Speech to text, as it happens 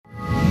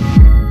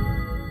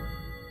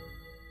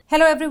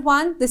Hello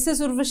everyone, this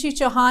is Urvashi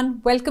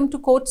Chauhan. Welcome to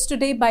Courts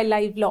Today by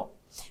Live Law.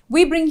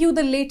 We bring you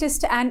the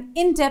latest and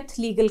in-depth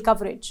legal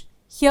coverage.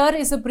 Here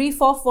is a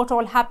brief of what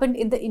all happened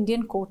in the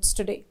Indian courts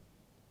today.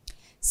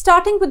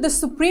 Starting with the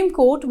Supreme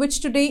Court, which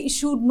today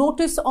issued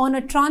notice on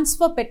a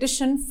transfer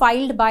petition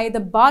filed by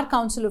the Bar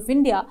Council of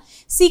India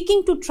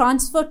seeking to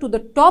transfer to the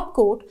top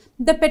court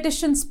the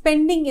petitions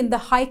pending in the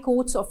High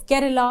Courts of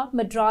Kerala,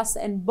 Madras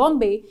and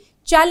Bombay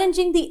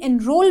challenging the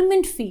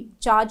enrollment fee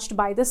charged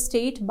by the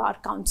state bar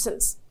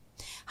councils.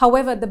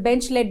 However, the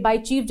bench led by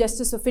Chief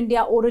Justice of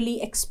India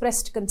orally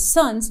expressed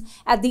concerns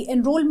at the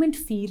enrollment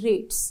fee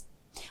rates.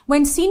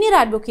 When Senior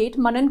Advocate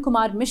Manan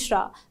Kumar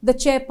Mishra, the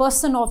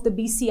chairperson of the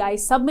BCI,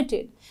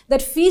 submitted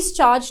that fees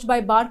charged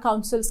by bar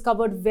councils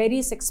covered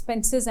various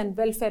expenses and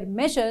welfare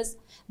measures,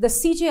 the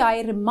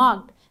CJI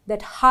remarked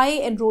that high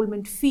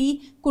enrollment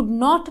fee could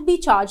not be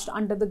charged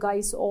under the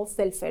guise of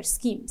welfare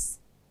schemes.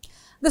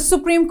 The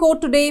Supreme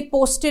Court today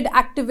posted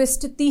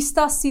activist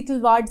Teesta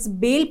Setalvad's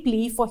bail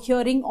plea for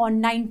hearing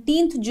on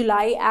 19th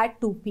July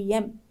at 2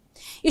 p.m.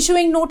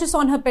 Issuing notice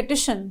on her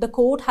petition, the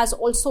court has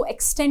also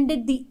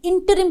extended the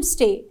interim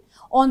stay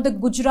on the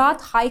Gujarat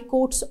High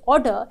Court's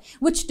order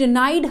which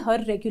denied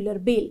her regular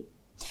bail.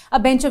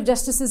 A bench of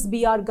Justices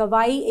B.R.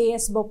 Gavai,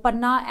 A.S.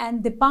 Bopanna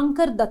and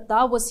Dipankar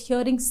Datta was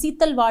hearing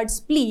Setalvad's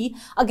plea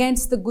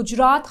against the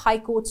Gujarat High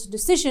Court's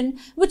decision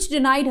which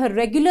denied her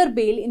regular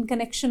bail in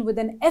connection with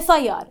an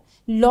FIR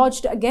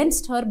lodged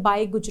against her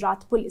by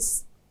Gujarat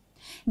Police.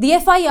 The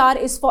FIR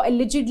is for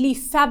allegedly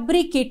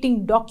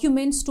fabricating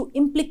documents to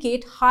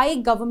implicate high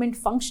government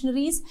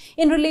functionaries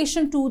in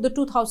relation to the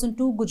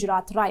 2002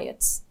 Gujarat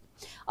riots.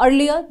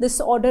 Earlier, this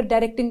order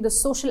directing the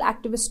social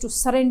activists to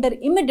surrender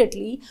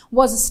immediately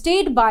was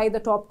stayed by the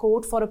top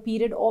court for a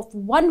period of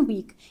 1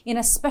 week in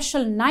a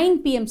special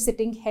 9 p.m.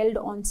 sitting held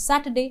on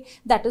Saturday,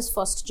 that is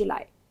 1st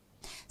July.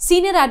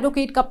 Senior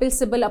Advocate Kapil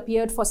Sibal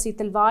appeared for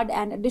Setalvad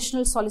and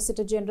Additional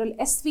Solicitor General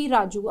S.V.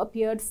 Raju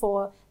appeared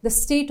for the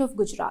state of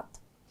Gujarat.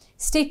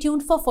 Stay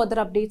tuned for further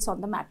updates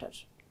on the matter.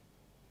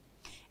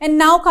 And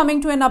now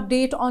coming to an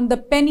update on the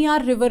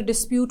Penniyar River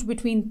dispute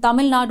between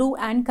Tamil Nadu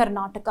and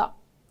Karnataka.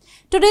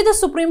 Today, the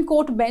Supreme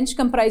Court bench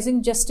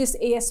comprising Justice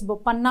A.S.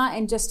 Bopanna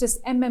and Justice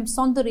M.M.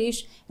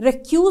 Sundaresh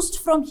recused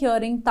from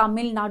hearing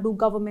Tamil Nadu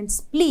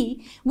government's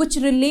plea, which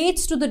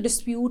relates to the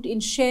dispute in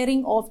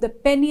sharing of the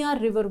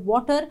Penniyar River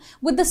water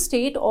with the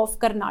state of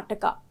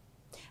Karnataka.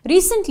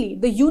 Recently,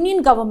 the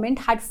union government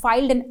had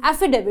filed an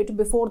affidavit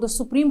before the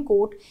Supreme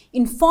Court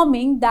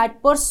informing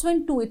that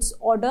pursuant to its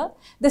order,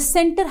 the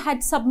centre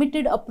had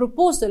submitted a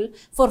proposal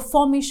for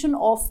formation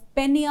of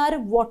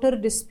Penniyar Water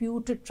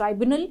Dispute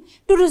Tribunal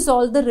to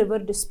resolve the river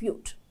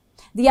dispute.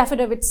 The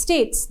affidavit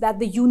states that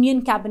the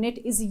union cabinet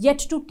is yet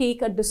to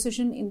take a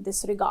decision in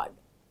this regard.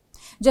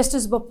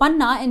 Justice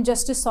Bopanna and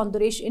Justice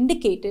Sundaresh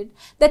indicated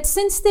that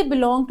since they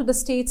belong to the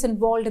states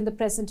involved in the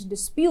present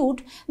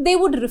dispute, they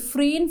would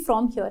refrain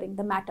from hearing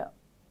the matter.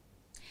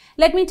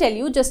 Let me tell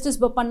you, Justice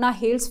Bopanna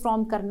hails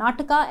from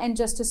Karnataka and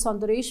Justice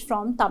Sundaresh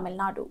from Tamil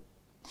Nadu.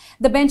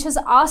 The bench has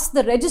asked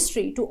the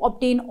registry to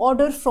obtain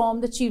order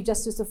from the Chief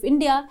Justice of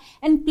India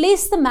and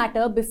place the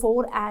matter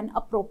before an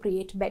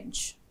appropriate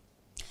bench.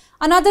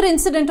 Another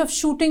incident of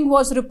shooting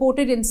was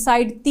reported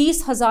inside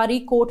these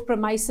Hazari court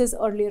premises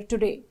earlier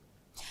today.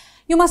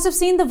 You must have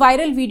seen the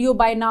viral video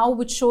by now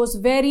which shows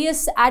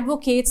various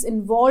advocates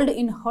involved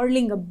in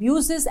hurling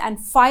abuses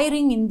and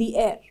firing in the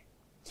air.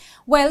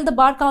 Well, the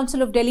Bar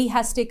Council of Delhi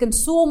has taken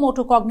suo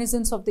motu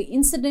cognizance of the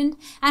incident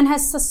and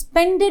has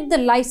suspended the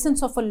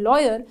license of a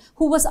lawyer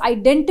who was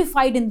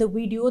identified in the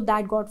video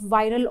that got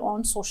viral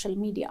on social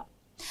media.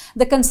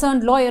 The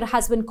concerned lawyer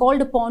has been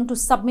called upon to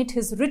submit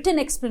his written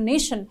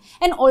explanation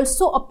and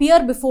also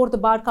appear before the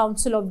Bar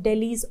Council of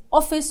Delhi's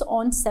office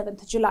on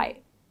 7th July.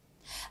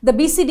 The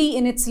BCD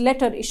in its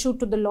letter issued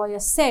to the lawyer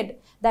said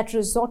that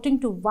resorting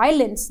to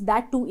violence,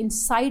 that too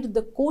inside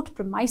the court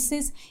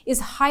premises,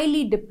 is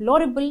highly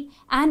deplorable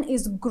and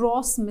is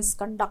gross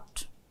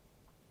misconduct.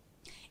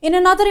 In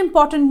another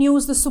important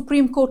news, the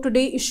Supreme Court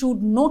today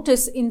issued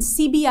notice in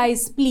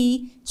CBI's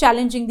plea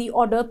challenging the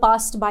order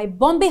passed by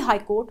Bombay High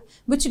Court,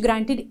 which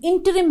granted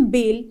interim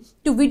bail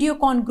to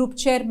Videocon Group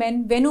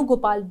Chairman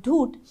Venugopal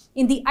Dhoot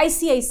in the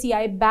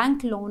ICICI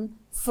bank loan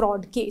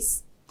fraud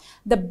case.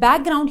 The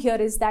background here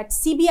is that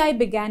CBI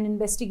began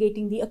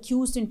investigating the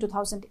accused in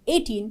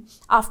 2018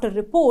 after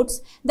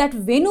reports that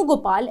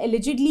Venugopal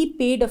allegedly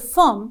paid a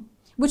firm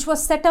which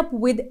was set up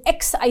with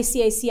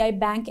ex-ICICI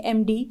Bank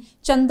MD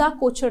Chanda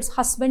Kochar's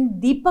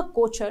husband Deepak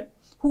Kochar,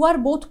 who are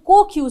both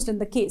co-accused in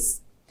the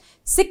case.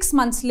 6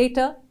 months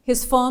later,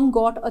 his firm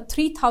got a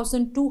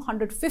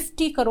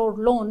 3,250 crore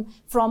loan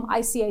from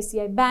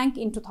ICICI Bank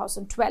in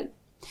 2012.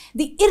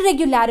 The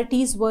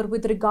irregularities were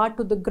with regard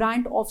to the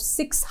grant of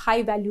 6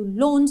 high-value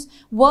loans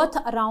worth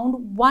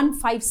around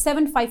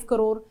 1,575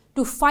 crore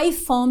to 5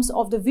 firms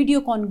of the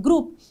Videocon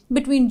group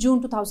between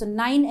June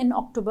 2009 and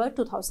October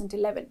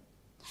 2011.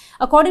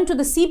 According to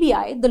the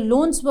CBI, the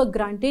loans were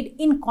granted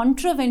in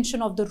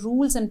contravention of the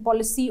rules and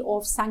policy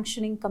of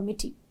sanctioning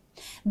committee.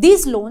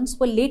 These loans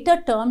were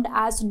later termed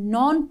as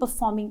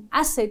non-performing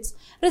assets,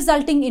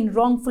 resulting in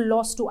wrongful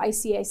loss to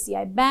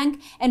ICICI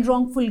Bank and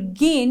wrongful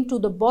gain to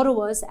the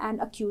borrowers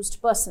and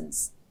accused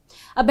persons.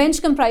 A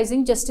bench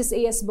comprising Justice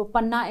A.S.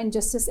 Bopanna and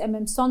Justice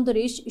M.M.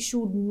 Sondaresh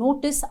issued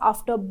notice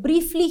after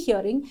briefly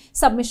hearing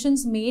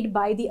submissions made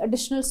by the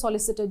Additional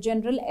Solicitor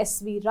General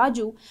S.V.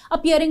 Raju,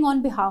 appearing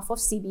on behalf of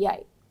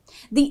CBI.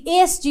 The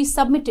ASG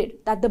submitted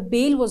that the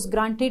bail was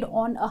granted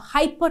on a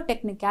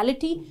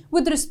hyper-technicality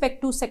with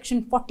respect to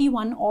Section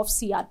 41 of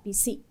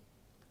CRPC.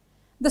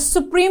 The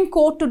Supreme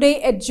Court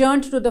today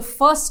adjourned to the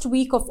first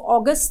week of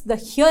August the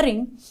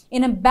hearing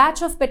in a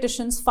batch of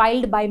petitions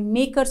filed by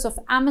makers of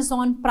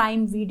Amazon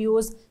Prime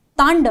Video's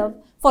Tandav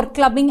for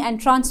clubbing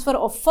and transfer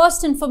of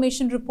first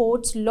information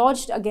reports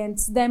lodged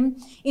against them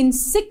in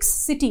 6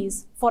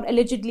 cities for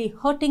allegedly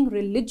hurting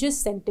religious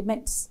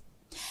sentiments.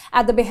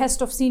 At the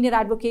behest of senior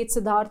advocate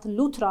Siddharth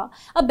Luthra,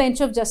 a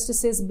bench of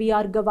Justices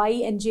B.R.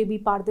 Gawai and J.B.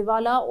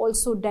 Pardiwala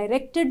also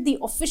directed the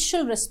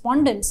official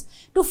respondents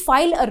to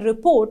file a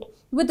report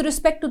with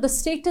respect to the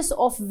status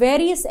of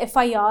various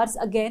FIRs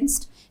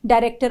against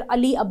Director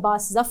Ali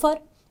Abbas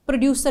Zafar,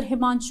 producer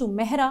Himanshu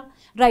Mehra,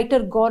 writer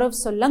Gaurav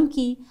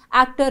Solanki,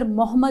 actor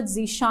Mohammad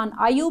Zishan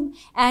Ayub,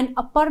 and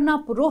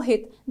Aparna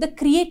Purohit, the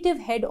creative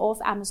head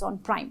of Amazon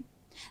Prime.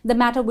 The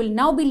matter will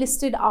now be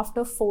listed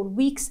after 4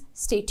 weeks.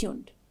 Stay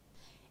tuned.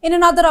 In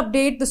another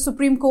update, the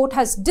Supreme Court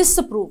has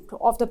disapproved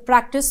of the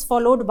practice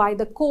followed by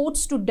the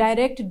courts to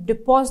direct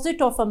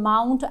deposit of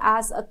amount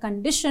as a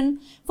condition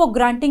for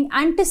granting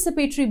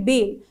anticipatory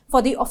bail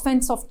for the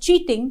offence of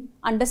cheating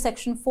under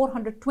Section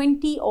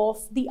 420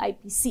 of the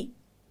IPC.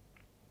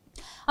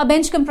 A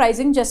bench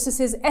comprising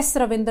Justices S.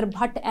 Ravinder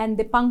Bhatt and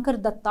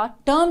Dipankar Datta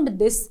termed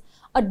this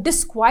a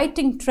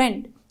disquieting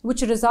trend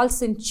which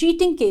results in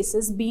cheating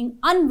cases being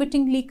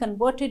unwittingly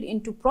converted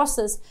into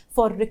process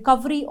for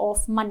recovery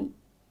of money.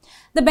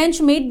 The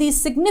bench made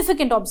these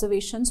significant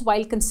observations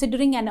while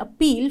considering an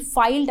appeal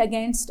filed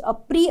against a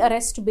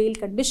pre-arrest bail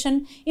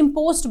condition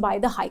imposed by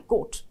the High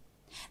Court.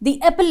 The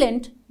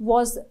appellant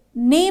was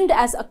named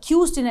as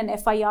accused in an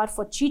FIR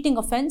for cheating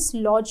offence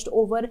lodged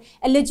over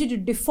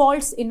alleged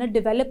defaults in a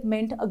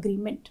development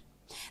agreement.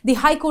 The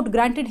High Court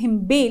granted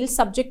him bail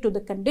subject to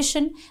the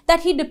condition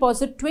that he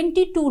deposit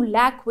 22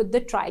 lakh with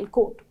the trial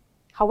court.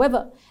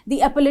 However, the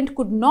appellant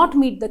could not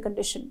meet the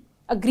condition.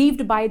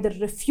 Aggrieved by the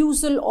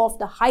refusal of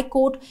the High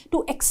Court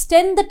to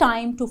extend the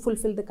time to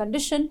fulfill the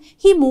condition,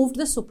 he moved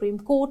the Supreme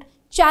Court,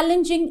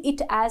 challenging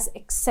it as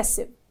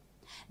excessive.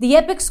 The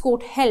Apex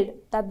Court held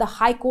that the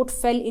High Court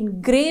fell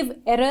in grave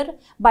error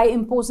by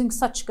imposing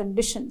such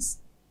conditions.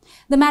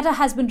 The matter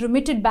has been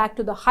remitted back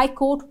to the High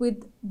Court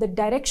with the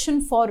direction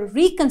for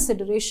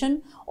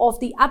reconsideration of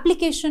the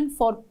application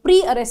for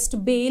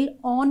pre-arrest bail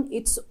on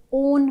its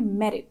own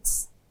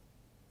merits.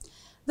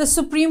 The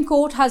Supreme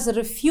Court has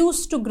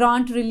refused to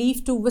grant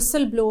relief to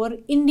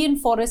whistleblower Indian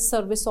Forest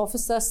Service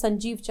officer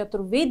Sanjeev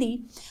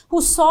Chaturvedi,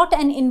 who sought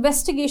an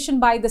investigation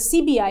by the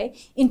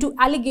CBI into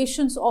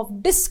allegations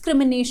of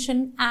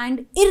discrimination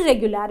and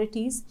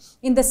irregularities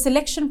in the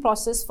selection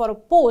process for a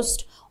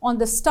post on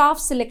the Staff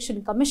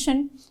Selection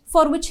Commission,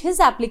 for which his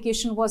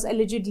application was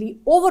allegedly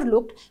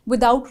overlooked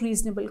without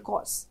reasonable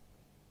cause.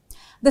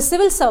 The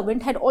civil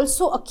servant had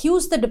also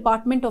accused the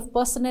Department of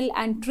Personnel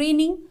and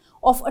Training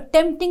of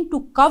attempting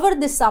to cover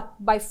this up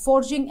by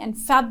forging and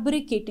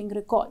fabricating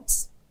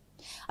records.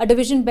 A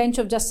division bench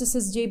of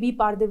Justices J.B.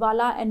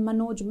 Pardiwala and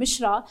Manoj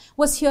Mishra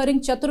was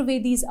hearing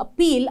Chaturvedi's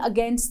appeal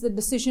against the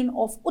decision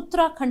of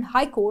Uttarakhand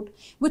High Court,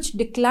 which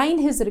declined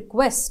his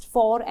request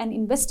for an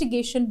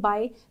investigation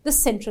by the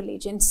central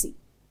agency.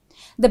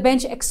 The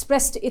bench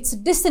expressed its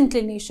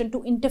disinclination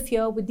to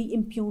interfere with the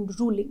impugned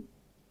ruling.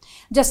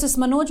 Justice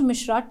Manoj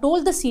Mishra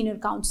told the senior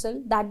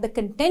counsel that the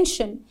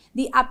contention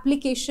the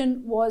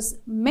application was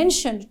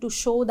mentioned to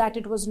show that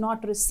it was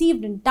not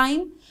received in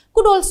time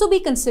could also be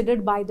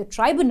considered by the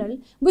tribunal,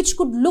 which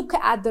could look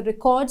at the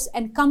records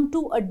and come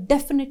to a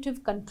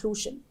definitive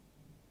conclusion.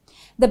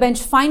 The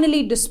bench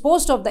finally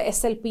disposed of the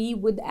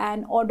SLP with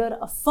an order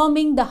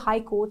affirming the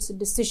High Court's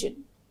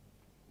decision.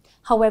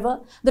 However,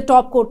 the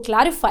top court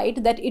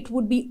clarified that it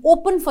would be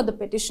open for the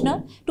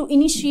petitioner to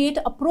initiate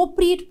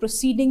appropriate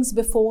proceedings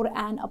before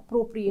an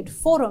appropriate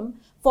forum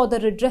for the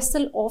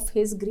redressal of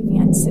his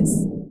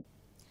grievances.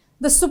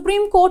 The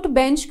Supreme Court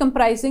bench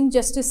comprising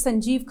Justice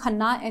Sanjeev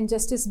Khanna and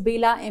Justice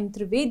Bela M.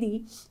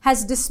 Trivedi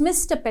has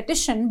dismissed a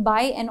petition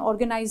by an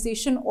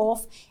organization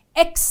of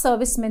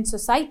ex-servicemen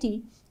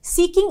society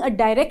seeking a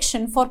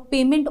direction for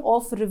payment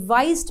of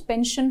revised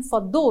pension for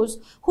those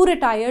who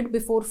retired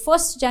before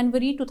 1st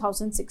January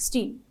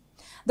 2016.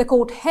 The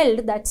court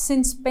held that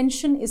since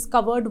pension is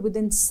covered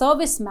within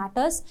service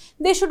matters,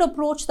 they should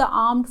approach the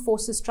Armed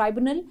Forces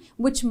Tribunal,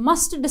 which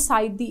must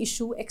decide the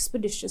issue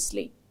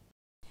expeditiously.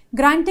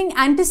 Granting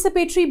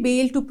anticipatory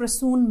bail to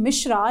Prasoon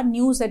Mishra,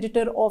 news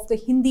editor of the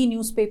Hindi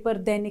newspaper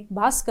Dainik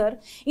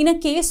Bhaskar, in a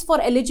case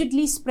for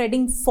allegedly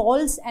spreading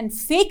false and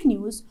fake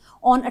news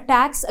on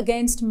attacks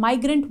against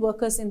migrant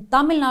workers in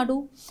Tamil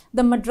Nadu,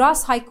 the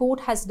Madras High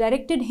Court has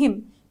directed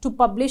him to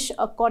publish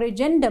a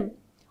corrigendum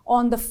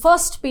on the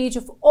first page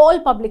of all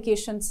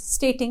publications,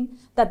 stating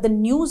that the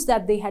news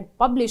that they had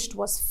published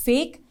was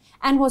fake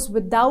and was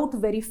without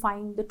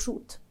verifying the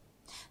truth.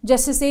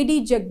 Justice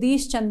A.D.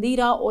 Jagdish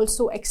Chandira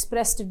also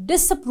expressed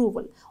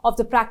disapproval of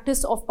the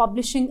practice of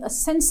publishing a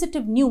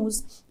sensitive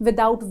news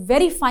without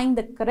verifying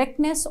the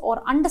correctness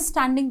or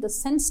understanding the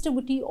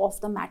sensitivity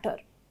of the matter.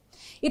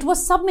 It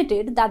was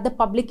submitted that the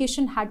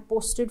publication had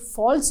posted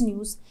false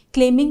news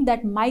claiming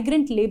that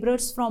migrant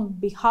laborers from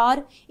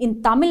Bihar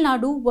in Tamil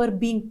Nadu were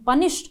being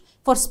punished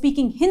for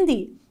speaking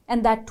Hindi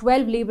and that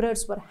 12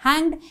 laborers were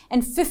hanged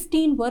and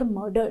 15 were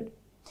murdered.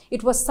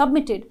 It was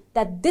submitted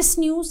that this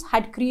news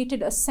had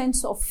created a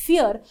sense of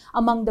fear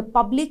among the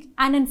public,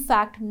 and in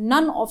fact,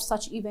 none of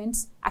such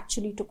events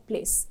actually took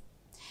place.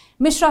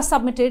 Mishra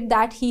submitted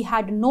that he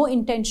had no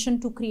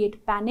intention to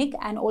create panic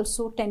and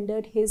also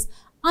tendered his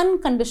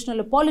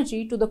unconditional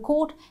apology to the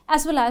court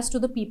as well as to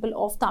the people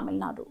of Tamil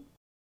Nadu.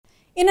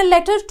 In a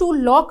letter to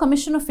Law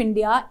Commission of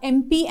India,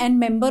 MP and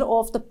member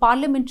of the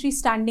Parliamentary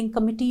Standing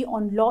Committee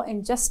on Law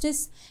and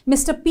Justice,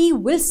 Mr. P.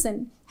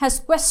 Wilson, has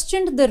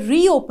questioned the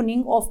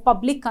reopening of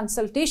public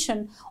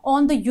consultation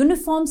on the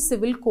Uniform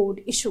Civil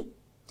Code issue.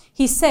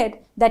 He said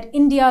that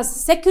India's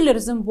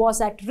secularism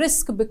was at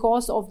risk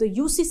because of the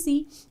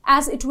UCC,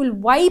 as it will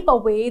wipe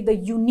away the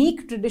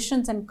unique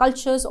traditions and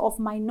cultures of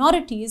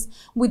minorities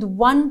with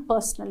one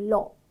personal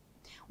law.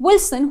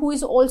 Wilson, who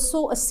is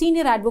also a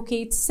senior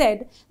advocate,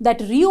 said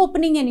that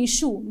reopening an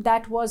issue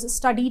that was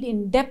studied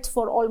in depth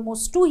for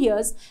almost 2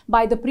 years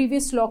by the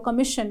previous Law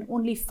Commission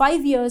only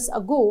 5 years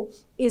ago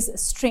is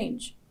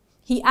strange.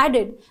 He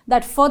added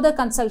that further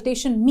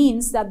consultation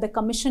means that the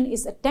Commission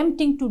is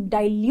attempting to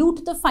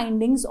dilute the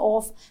findings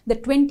of the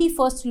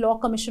 21st Law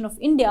Commission of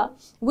India,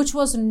 which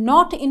was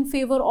not in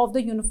favor of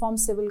the Uniform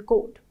Civil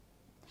Code.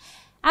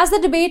 As the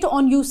debate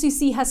on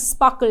UCC has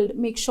sparkled,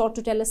 make sure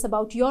to tell us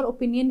about your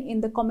opinion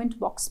in the comment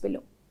box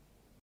below.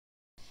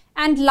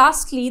 And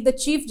lastly, the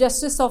Chief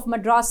Justice of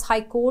Madras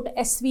High Court,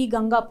 S.V.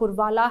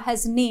 Gangapurwala,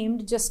 has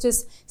named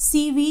Justice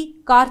C.V.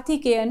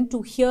 Karthikeyan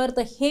to hear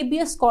the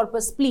habeas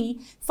corpus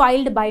plea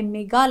filed by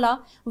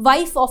Meghala,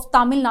 wife of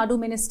Tamil Nadu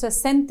Minister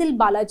Senthil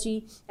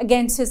Balaji,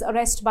 against his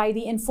arrest by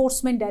the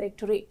Enforcement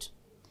Directorate.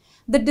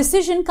 The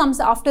decision comes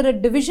after a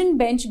division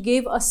bench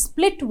gave a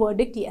split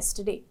verdict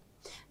yesterday.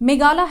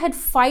 Meghala had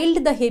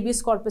filed the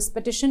habeas corpus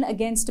petition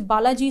against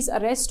Balaji's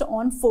arrest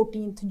on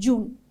 14th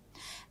June.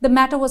 The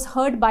matter was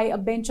heard by a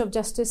bench of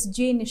Justice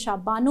J. Nisha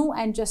Banu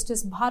and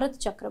Justice Bharat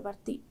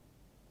Chakravarti.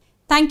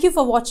 Thank you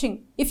for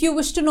watching. If you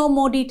wish to know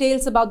more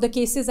details about the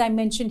cases I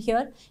mentioned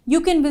here, you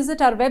can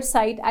visit our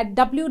website at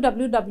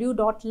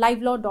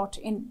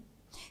www.livelaw.in.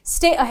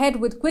 Stay ahead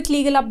with quick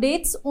legal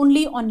updates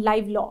only on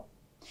Live Law.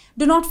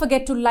 Do not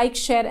forget to like,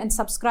 share and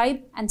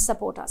subscribe and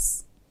support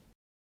us.